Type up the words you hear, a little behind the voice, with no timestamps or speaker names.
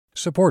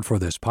Support for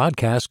this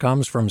podcast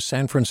comes from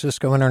San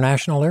Francisco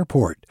International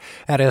Airport.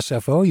 At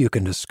SFO, you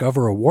can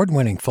discover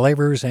award-winning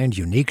flavors and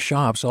unique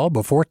shops all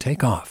before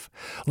takeoff.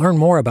 Learn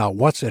more about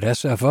what's at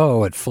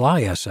SFO at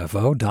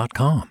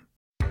flysfo.com.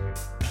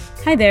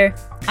 Hi there,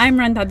 I'm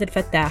Rand Abdel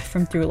Fattah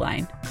from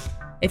Throughline.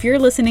 If you're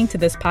listening to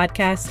this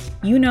podcast,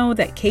 you know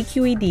that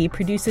KQED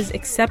produces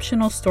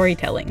exceptional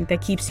storytelling that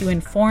keeps you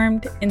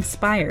informed,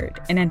 inspired,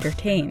 and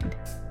entertained.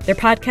 Their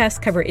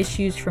podcasts cover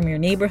issues from your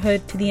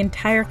neighborhood to the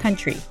entire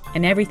country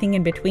and everything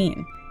in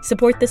between.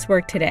 Support this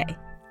work today.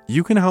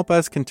 You can help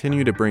us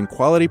continue to bring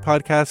quality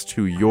podcasts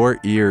to your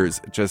ears.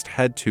 Just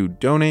head to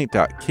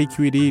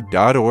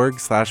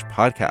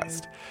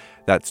donate.kqed.org/podcast.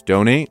 That's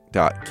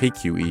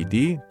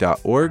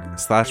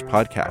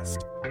donate.kqed.org/podcast.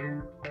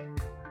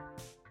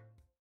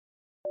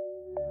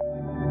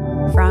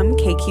 From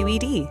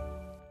KQED.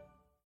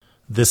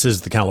 This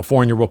is the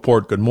California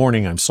Report. Good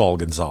morning. I'm Saul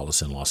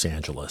Gonzalez in Los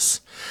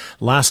Angeles.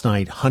 Last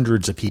night,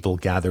 hundreds of people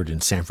gathered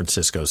in San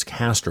Francisco's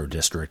Castro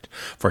district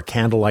for a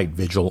candlelight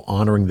vigil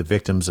honoring the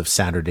victims of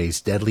Saturday's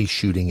deadly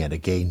shooting at a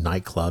gay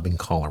nightclub in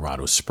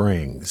Colorado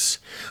Springs,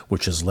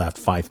 which has left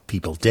 5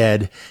 people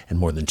dead and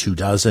more than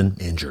 24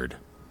 injured.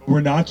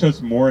 We're not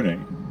just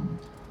mourning.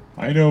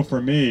 I know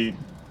for me,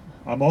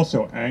 I'm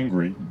also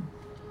angry.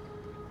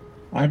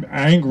 I'm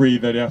angry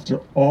that after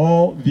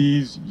all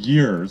these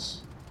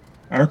years,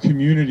 our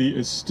community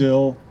is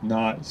still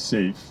not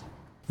safe.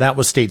 That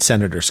was State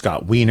Senator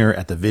Scott Wiener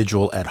at the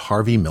vigil at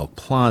Harvey Milk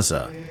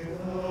Plaza.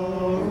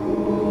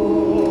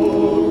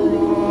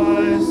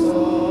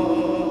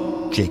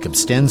 Jacob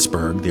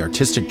Stensberg, the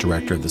artistic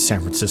director of the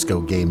San Francisco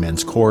Gay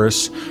Men's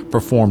Chorus,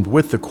 performed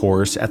with the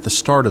chorus at the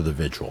start of the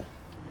vigil.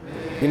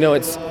 You know,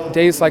 it's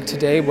days like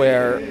today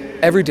where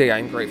every day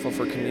I'm grateful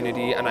for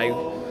community, and I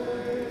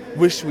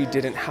wish we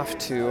didn't have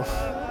to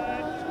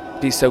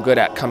be so good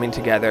at coming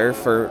together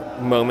for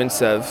moments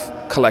of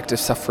collective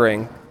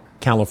suffering.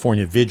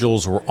 California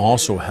vigils were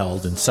also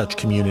held in such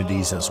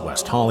communities as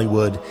West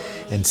Hollywood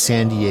and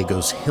San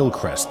Diego's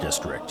Hillcrest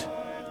district.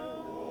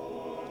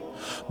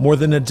 More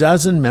than a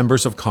dozen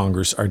members of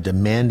Congress are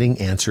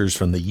demanding answers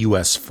from the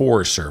U.S.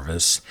 Forest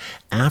Service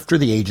after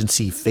the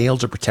agency failed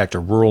to protect a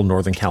rural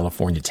Northern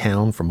California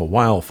town from a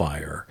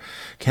wildfire.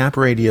 Cap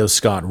Radio's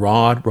Scott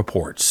Rod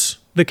reports.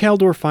 The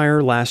Caldor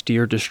fire last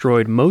year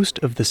destroyed most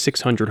of the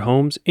 600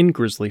 homes in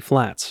Grizzly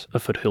Flats, a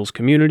foothills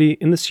community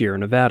in the Sierra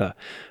Nevada.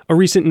 A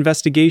recent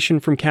investigation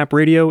from Cap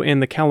Radio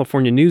and the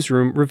California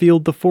Newsroom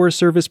revealed the Forest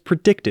Service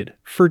predicted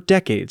for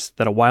decades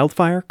that a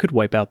wildfire could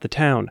wipe out the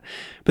town.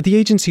 But the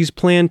agency's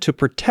plan to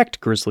protect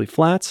Grizzly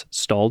Flats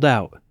stalled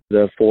out.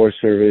 The Forest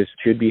Service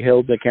should be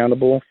held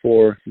accountable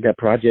for that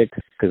project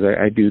because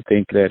I do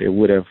think that it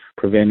would have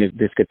prevented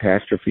this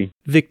catastrophe.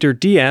 Victor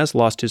Diaz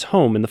lost his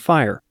home in the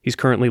fire. He's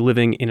currently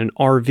living in an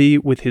RV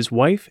with his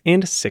wife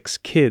and 6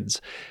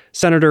 kids.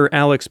 Senator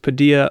Alex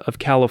Padilla of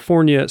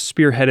California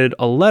spearheaded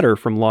a letter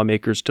from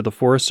lawmakers to the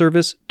Forest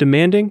Service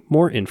demanding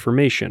more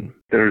information.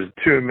 There's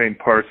 2 main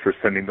parts for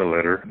sending the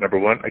letter. Number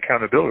 1,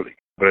 accountability.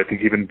 But I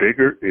think even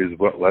bigger is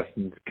what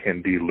lessons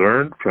can be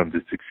learned from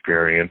this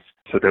experience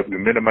so that we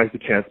minimize the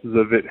chances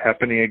of it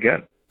happening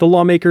again. The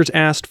lawmakers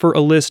asked for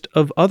a list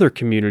of other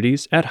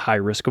communities at high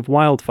risk of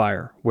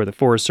wildfire, where the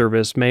Forest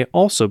Service may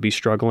also be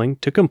struggling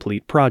to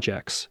complete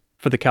projects.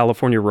 For the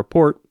California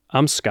Report,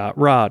 I'm Scott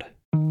Rod.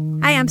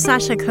 Hi, I'm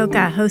Sasha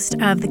Khokha, host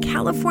of the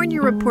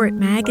California Report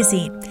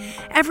magazine.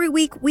 Every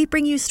week, we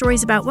bring you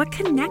stories about what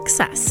connects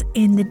us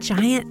in the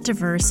giant,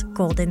 diverse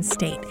Golden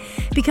State.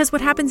 Because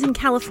what happens in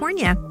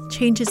California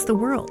changes the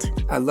world.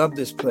 I love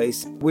this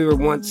place. We were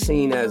once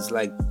seen as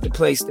like the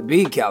place to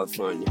be,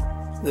 California.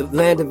 The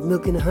land of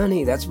milk and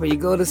honey. That's where you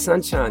go to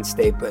Sunshine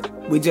State, but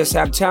we just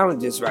have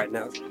challenges right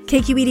now.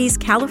 KQED's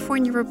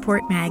California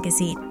Report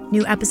magazine.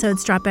 New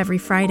episodes drop every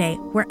Friday,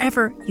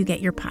 wherever you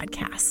get your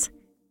podcasts.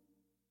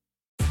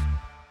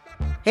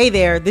 Hey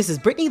there, this is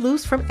Brittany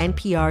Luce from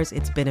NPR's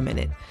It's Been a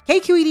Minute.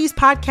 KQED's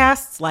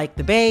podcasts like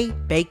The Bay,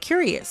 Bay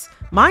Curious,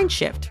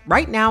 Mindshift,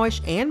 Right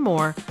Nowish, and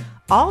more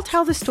all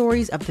tell the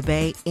stories of the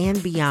Bay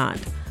and beyond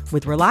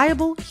with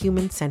reliable,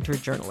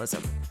 human-centered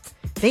journalism.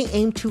 They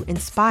aim to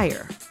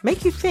inspire,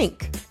 make you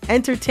think,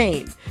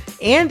 entertain,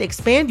 and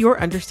expand your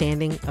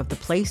understanding of the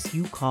place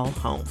you call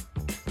home.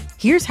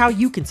 Here's how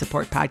you can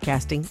support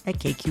podcasting at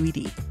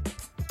KQED.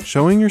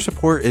 Showing your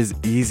support is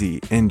easy,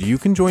 and you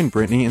can join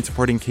Brittany in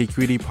supporting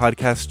KQED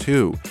Podcast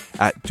too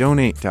at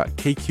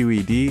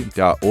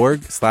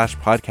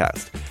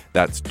donate.kqed.org/podcast.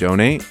 That's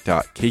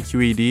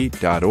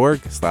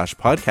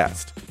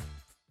donate.kqed.org/podcast.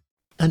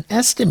 An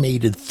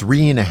estimated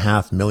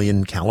 3.5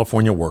 million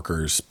California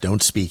workers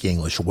don't speak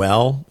English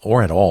well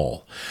or at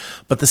all.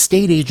 But the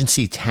state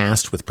agency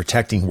tasked with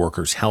protecting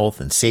workers'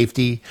 health and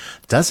safety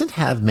doesn't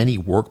have many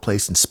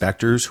workplace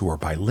inspectors who are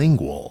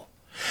bilingual.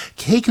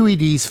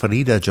 KQED's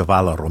Farida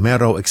Javala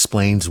Romero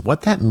explains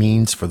what that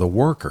means for the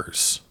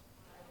workers.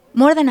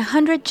 More than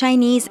 100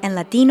 Chinese and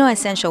Latino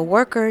essential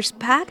workers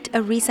packed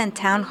a recent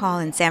town hall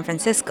in San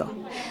Francisco.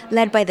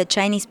 Led by the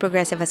Chinese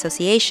Progressive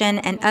Association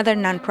and other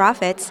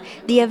nonprofits,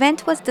 the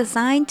event was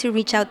designed to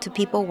reach out to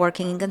people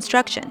working in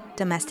construction,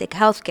 domestic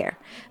healthcare,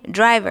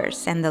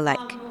 drivers, and the like.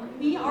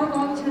 We are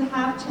going to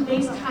have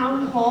today's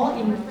town hall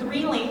in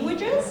 3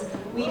 languages.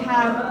 We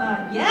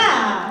have,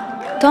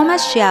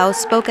 Thomas Xiao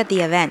spoke at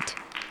the event.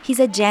 He's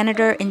a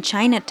janitor in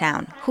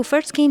Chinatown who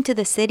first came to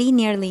the city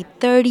nearly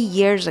 30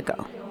 years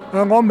ago.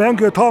 我名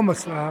叫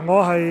Thomas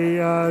我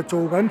係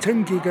做緊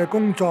清潔嘅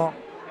工作。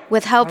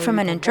 With help from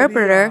an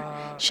interpreter,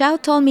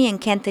 Xiao told me in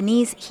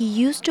Cantonese he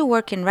used to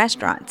work in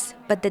restaurants,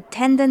 but the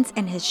tendons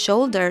in his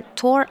shoulder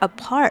tore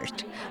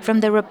apart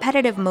from the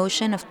repetitive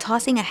motion of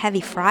tossing a heavy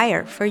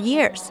fryer for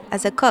years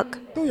as a cook.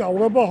 都有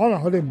啦，不過可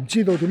能佢哋唔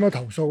知道點樣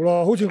投訴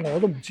咯，好似我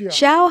都唔知啊。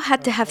 Xiao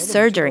had to have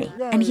surgery,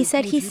 and he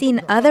said he's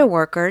seen other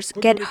workers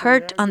get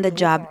hurt on the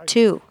job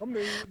too.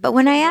 But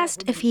when I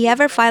asked if he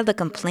ever filed a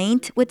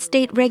complaint with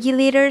state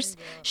regulators,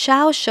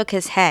 Xiao shook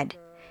his head.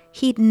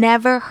 He'd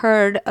never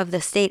heard of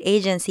the state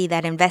agency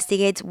that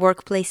investigates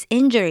workplace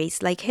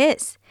injuries like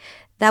his.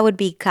 That would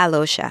be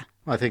KALOSHA.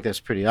 I think that's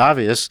pretty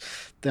obvious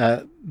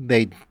that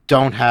they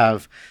don't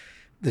have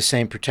the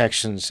same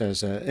protections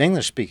as an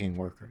English-speaking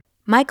worker.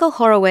 Michael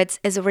Horowitz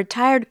is a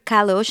retired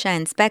KALOSHA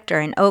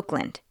inspector in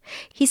Oakland.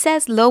 He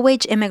says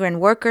low-wage immigrant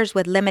workers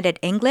with limited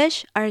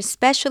English are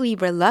especially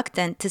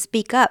reluctant to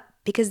speak up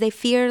because they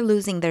fear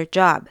losing their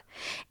job.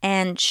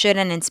 And should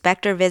an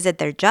inspector visit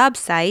their job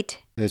site,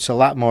 it's a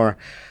lot more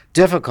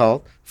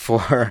difficult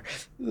for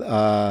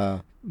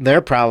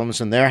their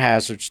problems and their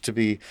hazards to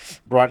be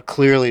brought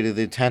clearly to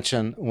the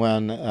attention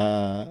when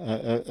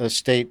a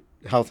state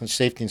health and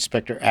safety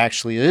inspector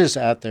actually is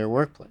at their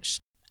workplace.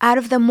 Out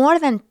of the more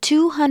than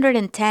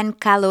 210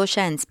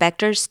 KALOSHA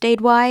inspectors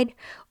statewide,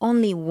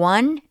 only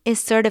 1 is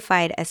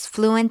certified as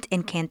fluent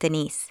in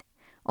Cantonese.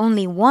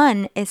 Only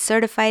 1 is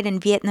certified in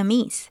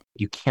Vietnamese.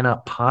 You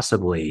cannot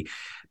possibly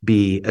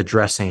be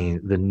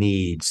addressing the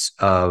needs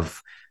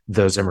of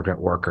those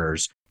immigrant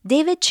workers.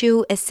 David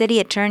Chu is city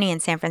attorney in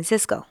San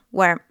Francisco,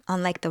 where,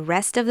 unlike the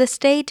rest of the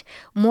state,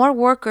 more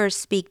workers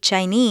speak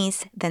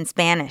Chinese than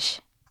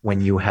Spanish. When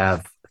you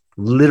have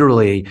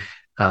literally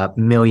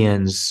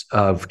millions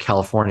of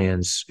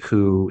Californians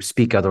who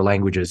speak other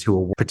languages,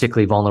 who are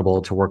particularly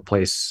vulnerable to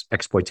workplace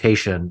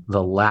exploitation,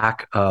 the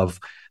lack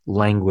of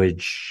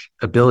language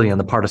ability on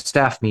the part of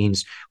staff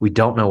means we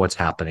don't know what's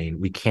happening.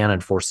 We can't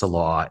enforce the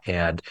law,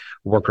 and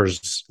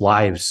workers'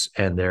 lives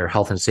and their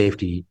health and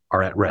safety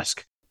are at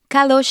risk.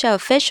 KALOSHA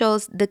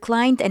officials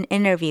declined an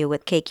interview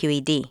with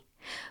KQED.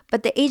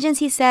 But the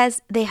agency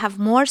says they have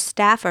more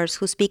staffers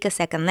who speak a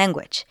second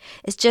language.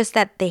 It's just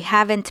that they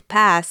haven't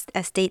passed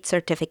a state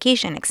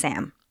certification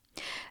exam.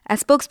 A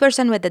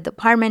spokesperson with the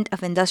Department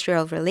of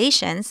Industrial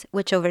Relations,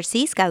 which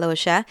oversees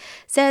KALOSHA,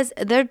 says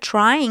they're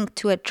trying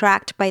to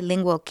attract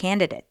bilingual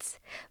candidates.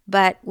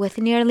 But with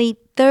nearly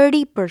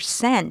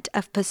 30%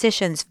 of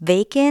positions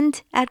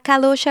vacant at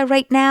KALOSHA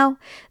right now,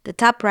 the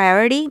top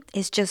priority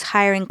is just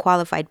hiring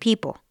qualified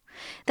people.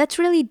 That's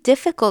really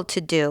difficult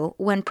to do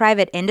when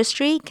private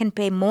industry can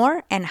pay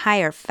more and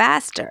hire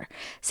faster,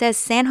 says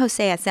San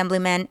Jose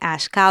Assemblyman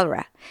Ash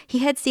Kalra. He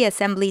heads the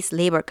Assembly's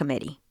Labor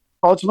Committee.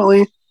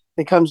 Ultimately,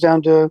 it comes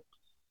down to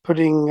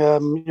putting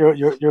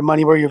your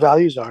money where your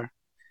values are.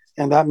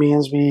 And that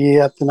means we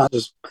have to not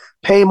just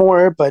pay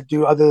more, but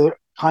do other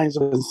kinds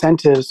of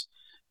incentives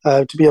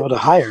to be able to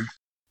hire.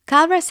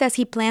 Kalra says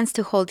he plans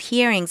to hold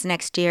hearings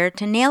next year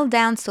to nail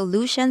down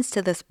solutions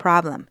to this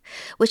problem,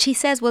 which he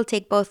says will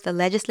take both the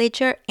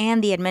legislature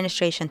and the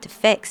administration to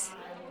fix.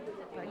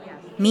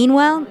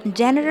 Meanwhile,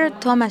 janitor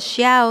Thomas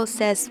Xiao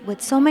says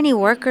with so many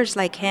workers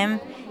like him,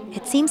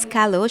 it seems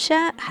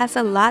KALOSHA has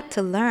a lot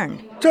to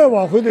learn.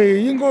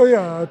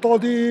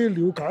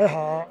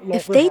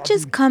 If they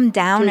just come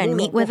down and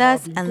meet with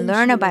us and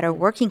learn about our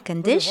working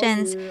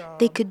conditions,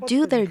 they could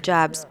do their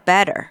jobs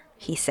better,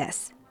 he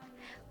says.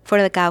 For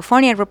the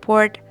California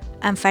Report,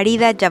 I'm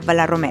Farida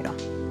Jabvala Romero.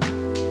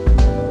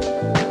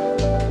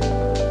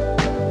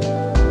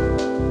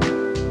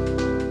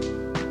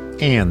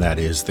 And that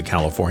is the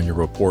California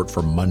Report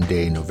for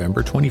Monday,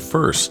 November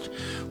 21st.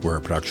 We're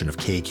a production of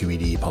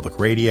KQED Public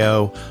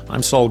Radio.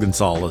 I'm Saul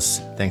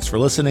Gonzalez. Thanks for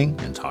listening,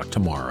 and talk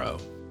tomorrow.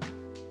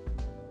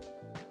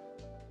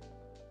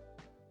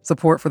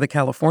 Support for the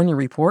California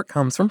Report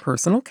comes from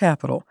Personal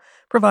Capital,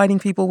 providing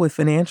people with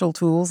financial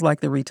tools like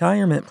the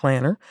Retirement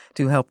Planner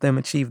to help them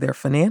achieve their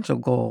financial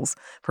goals.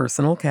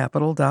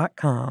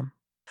 PersonalCapital.com.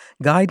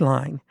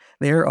 Guideline.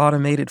 Their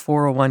automated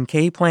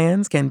 401k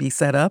plans can be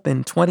set up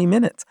in 20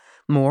 minutes.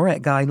 More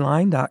at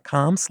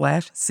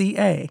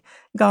guideline.com/CA.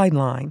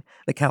 Guideline,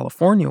 the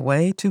California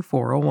way to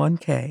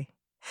 401k.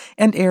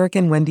 And Eric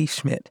and Wendy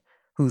Schmidt,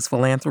 whose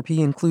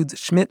philanthropy includes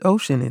Schmidt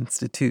Ocean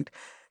Institute.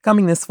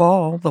 Coming this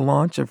fall, the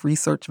launch of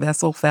research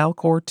vessel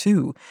Falkor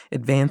 2,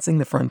 advancing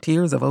the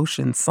frontiers of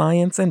ocean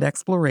science and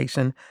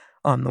exploration,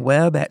 on the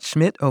web at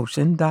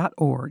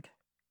schmidtocean.org.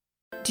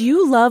 Do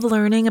you love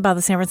learning about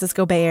the San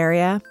Francisco Bay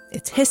Area,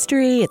 its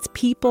history, its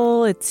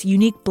people, its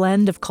unique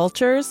blend of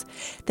cultures?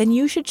 Then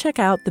you should check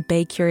out the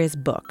Bay Curious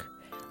book.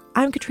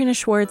 I'm Katrina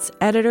Schwartz,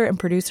 editor and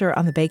producer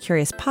on the Bay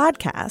Curious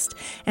podcast,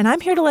 and I'm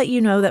here to let you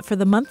know that for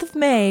the month of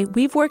May,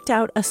 we've worked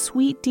out a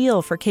sweet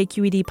deal for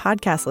KQED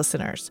podcast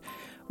listeners.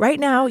 Right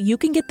now, you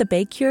can get the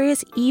Bay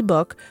Curious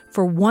ebook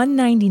for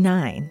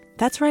 $1.99.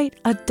 That's right,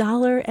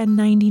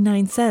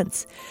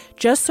 $1.99.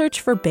 Just search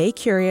for Bay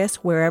Curious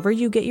wherever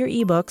you get your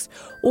ebooks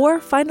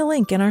or find a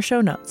link in our show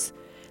notes.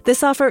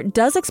 This offer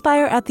does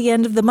expire at the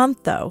end of the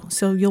month, though,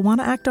 so you'll want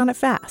to act on it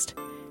fast.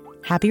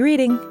 Happy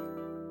reading!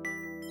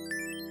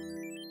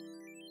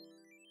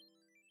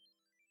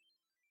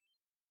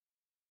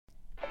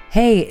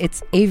 Hey,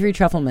 it's Avery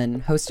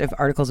Trufelman, host of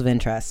Articles of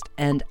Interest,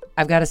 and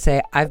I've got to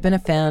say, I've been a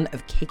fan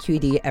of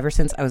KQED ever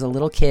since I was a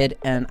little kid,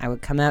 and I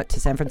would come out to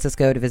San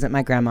Francisco to visit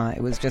my grandma.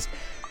 It was just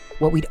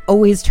what we'd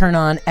always turn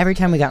on every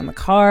time we got in the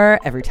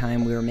car, every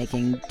time we were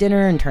making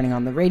dinner and turning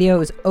on the radio. It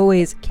was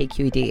always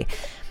KQED.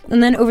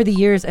 And then over the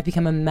years, I've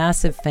become a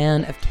massive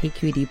fan of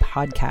KQED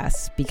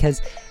podcasts because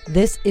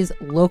this is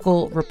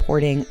local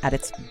reporting at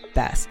its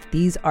best.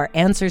 These are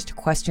answers to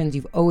questions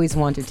you've always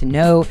wanted to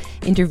know,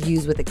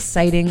 interviews with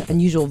exciting,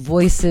 unusual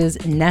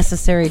voices,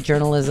 necessary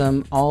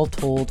journalism, all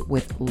told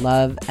with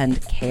love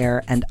and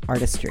care and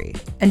artistry.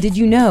 And did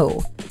you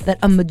know that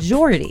a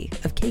majority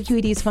of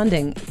KQED's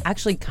funding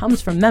actually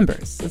comes from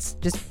members? It's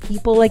just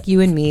people like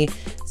you and me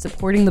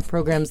supporting the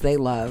programs they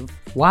love,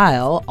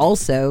 while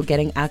also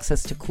getting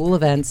access to cool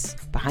events,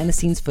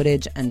 behind-the-scenes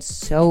footage, and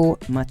so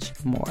much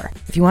more.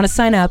 If you want to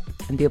sign up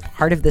and be a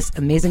part of this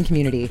amazing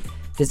community,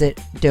 visit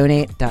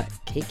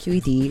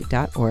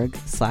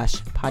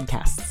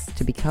donate.kqed.org/podcasts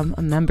to become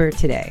a member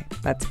today.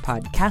 That's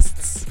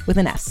podcasts with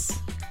an S.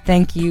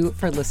 Thank you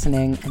for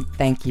listening, and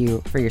thank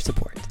you for your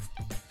support.